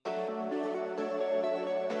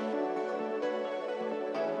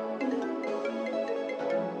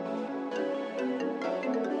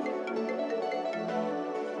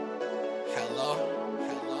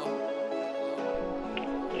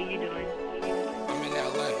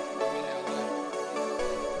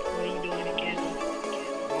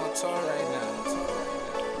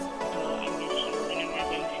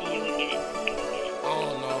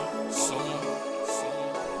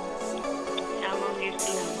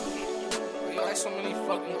like so many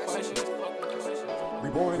fucking questions.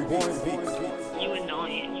 Reborn. You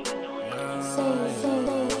annoying.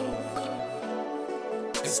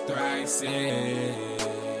 It's Thraxx.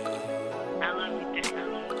 I love you, Dick.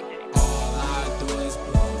 All I do is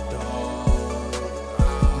blow dough.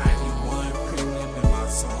 91 premium in my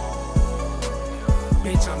song.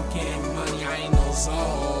 Bitch, I'm getting money, I ain't no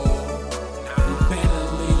soul. You better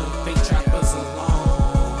leave them fake trappers alone.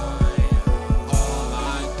 All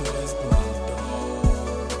I do is blow dough.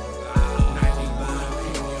 91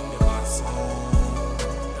 premium in my song.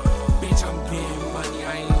 Bitch, I'm getting money, I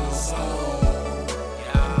ain't no soul.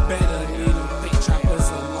 Better leave them fake trappers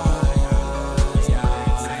alone.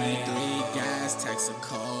 93 gas,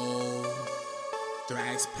 Texaco.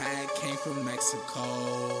 Thraxx pack came from Mexico.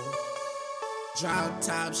 Drop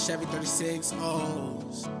top Chevy 36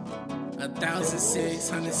 O's.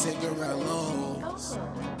 1,600 cigarillos.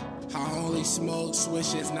 I only smoke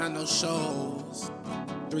swishes, not no shows.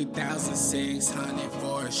 3,600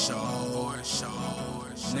 for a show.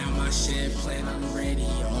 Now my shit playing on the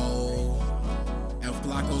radio. El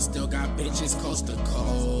Flaco still got bitches coast to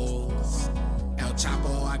coast. El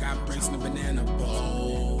Chapo, I got bricks in the banana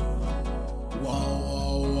bowl. Whoa.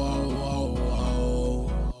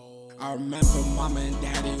 I remember mama and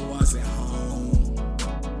daddy wasn't home.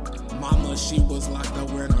 Mama, she was locked up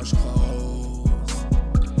wearing her clothes.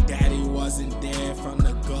 Daddy wasn't there from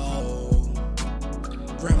the go.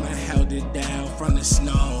 Grandma held it down from the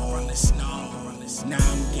snow. Now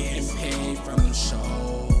I'm getting paid from the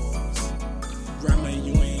shows. Grandma,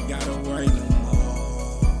 you ain't gotta worry no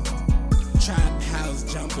more. Trap house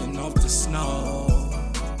jumping off the snow.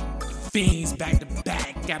 Fiends back to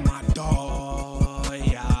back at my door,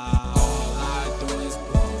 yeah. All I do is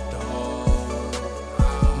blow dough.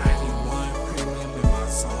 91 premium in my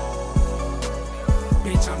song.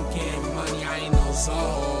 Bitch, I'm getting money, I ain't no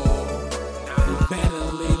soul. You better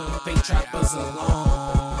leave them fake trappers alone.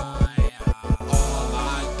 All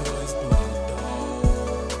I do is blow dough.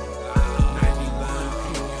 91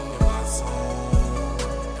 premium in my song.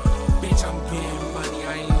 Bitch, I'm getting money, I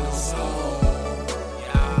ain't no soul.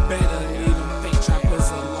 Better leave them fake trappers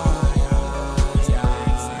alone.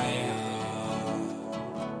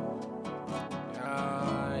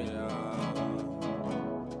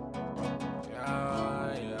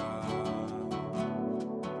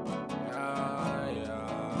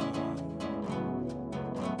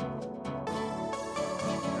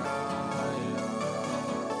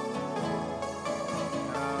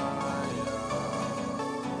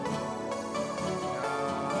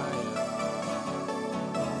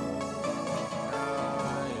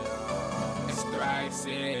 Thraxx,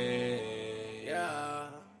 yeah.